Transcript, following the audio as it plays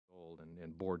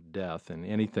and bored to death, and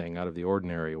anything out of the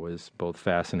ordinary was both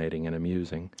fascinating and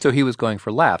amusing. So he was going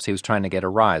for laughs. He was trying to get a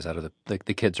rise out of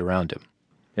the kids around him.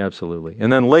 Absolutely.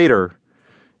 And then later,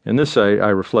 and this I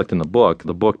reflect in the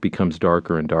book becomes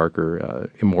darker and darker,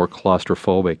 and more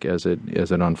claustrophobic as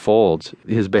it unfolds.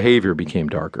 His behavior became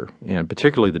darker, and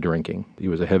particularly the drinking. He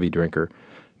was a heavy drinker.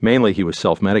 Mainly he was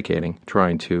self-medicating,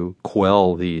 trying to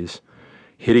quell these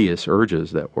hideous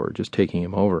urges that were just taking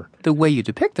him over. The way you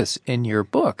depict this in your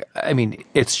book, I mean,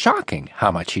 it's shocking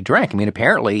how much he drank. I mean,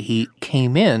 apparently he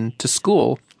came in to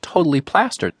school totally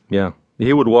plastered. Yeah.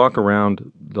 He would walk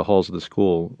around the halls of the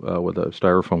school with a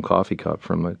styrofoam coffee cup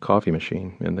from the coffee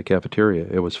machine in the cafeteria.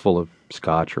 It was full of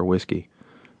scotch or whiskey,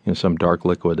 some dark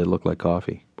liquid that looked like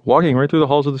coffee. Walking right through the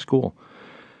halls of the school.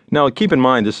 Now, keep in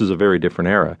mind, this is a very different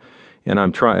era, and I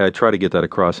try to get that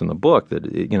across in the book that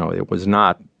it was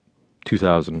not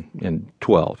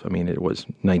 2012. I mean, it was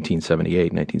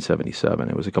 1978, 1977.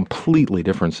 It was a completely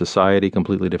different society,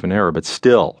 completely different era, but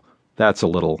still, that's a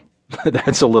little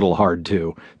hard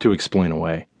to explain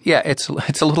away. Yeah, it's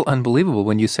a little unbelievable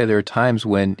when you say there are times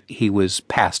when he was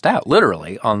passed out,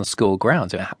 literally, on the school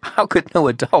grounds. How could no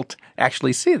adult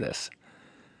actually see this?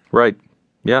 Right.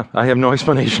 Yeah, I have no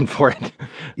explanation for it.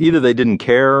 Either they didn't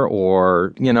care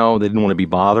or, they didn't want to be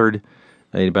bothered.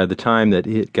 By the time that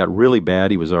it got really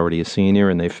bad, he was already a senior,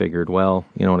 and they figured, well,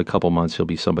 in a couple months he'll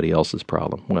be somebody else's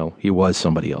problem. Well, he was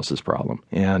somebody else's problem.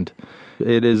 And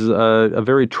it is a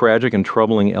very tragic and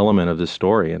troubling element of this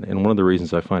story. And one of the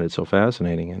reasons I find it so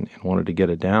fascinating and wanted to get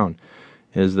it down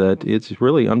is that it's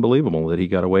really unbelievable that he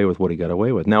got away with what he got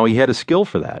away with. Now, he had a skill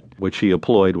for that, which he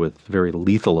employed with very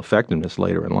lethal effectiveness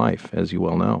later in life, as you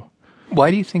well know. Why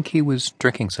do you think he was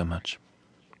drinking so much?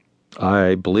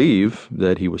 I believe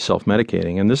that he was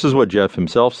self-medicating, and this is what Jeff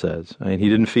himself says. I mean, he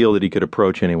didn't feel that he could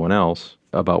approach anyone else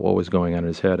about what was going on in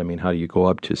his head. I mean, how do you go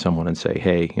up to someone and say,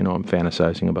 hey, I'm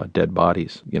fantasizing about dead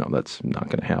bodies? That's not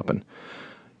going to happen.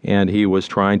 And he was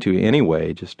trying to,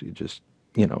 anyway, just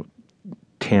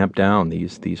tamp down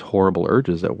these horrible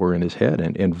urges that were in his head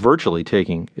and virtually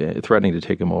threatening to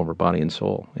take him over body and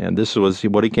soul. And this was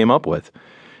what he came up with.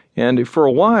 And for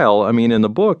a while, I mean, in the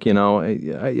book,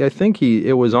 I think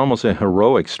it was almost a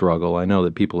heroic struggle. I know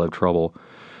that people have trouble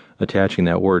attaching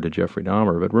that word to Jeffrey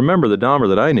Dahmer, but remember, the Dahmer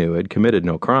that I knew had committed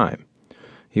no crime.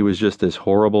 He was just this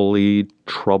horribly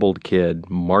troubled kid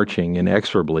marching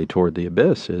inexorably toward the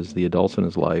abyss as the adults in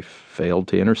his life failed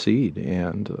to intercede.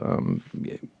 And,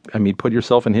 put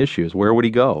yourself in his shoes. Where would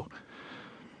he go?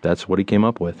 That's what he came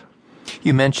up with.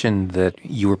 You mentioned that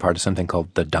you were part of something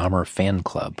called the Dahmer Fan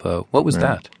Club. What was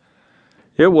that?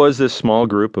 It was this small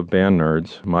group of band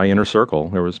nerds, my inner circle.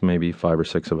 There was maybe 5 or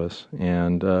 6 of us.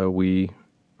 And we,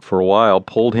 for a while,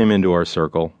 pulled him into our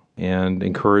circle and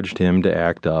encouraged him to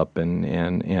act up and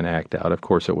act out. Of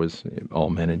course, it was all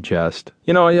meant in jest.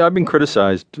 I've been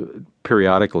criticized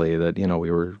periodically that, we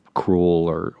were cruel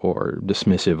or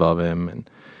dismissive of him.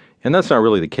 And that's not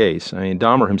really the case. I mean,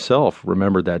 Dahmer himself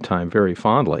remembered that time very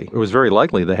fondly. It was very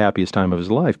likely the happiest time of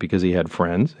his life because he had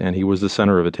friends and he was the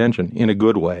center of attention in a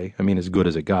good way. I mean, as good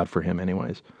as it got for him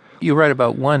anyways. You write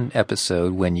about one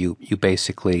episode when you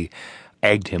basically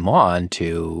egged him on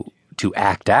to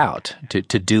act out, to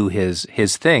do his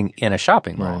thing in a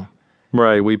shopping mall.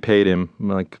 Right. We paid him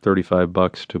like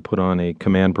 $35 to put on a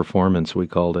command performance, we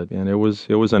called it. And it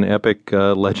was an epic,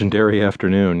 legendary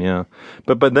afternoon, yeah.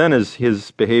 But then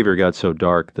his behavior got so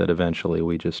dark that eventually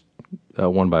we just,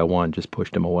 one by one, just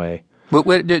pushed him away.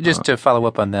 Just to follow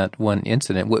up on that one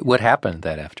incident, what happened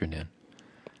that afternoon?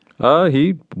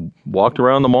 He walked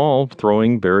around the mall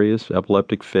throwing various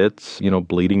epileptic fits,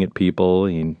 bleeding at people.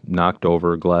 He knocked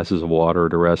over glasses of water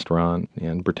at a restaurant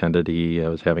and pretended he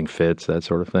was having fits, that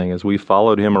sort of thing. As we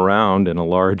followed him around in a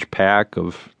large pack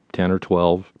of 10 or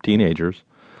 12 teenagers,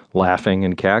 laughing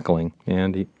and cackling,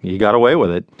 and he got away with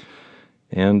it.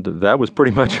 And that was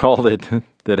pretty much all that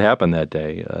happened that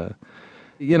day.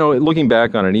 Looking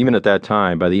back on it, even at that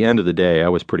time, by the end of the day, I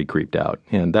was pretty creeped out.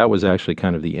 And that was actually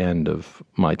kind of the end of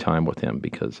my time with him,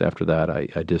 because after that, I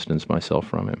distanced myself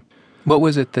from him. What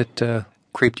was it that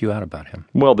creeped you out about him?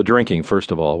 Well, the drinking, first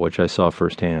of all, which I saw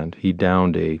firsthand. He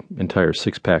downed an entire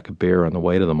 6-pack of beer on the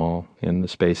way to the mall in the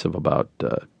space of about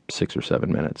 6 or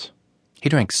 7 minutes. He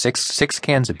drank six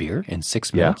cans of beer in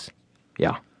 6 minutes?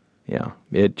 Yeah.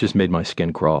 It just made my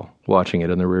skin crawl watching it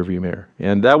in the rearview mirror.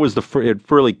 And that was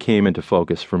it really came into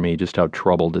focus for me just how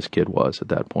troubled this kid was at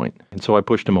that point. And so I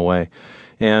pushed him away.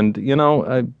 And,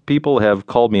 people have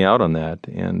called me out on that.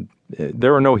 And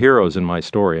there are no heroes in my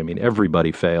story. I mean,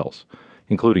 everybody fails,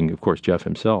 including, of course, Jeff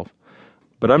himself.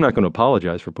 But I'm not going to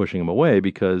apologize for pushing him away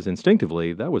because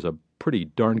instinctively that was a pretty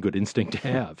darn good instinct to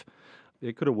have.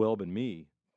 It could have well been me.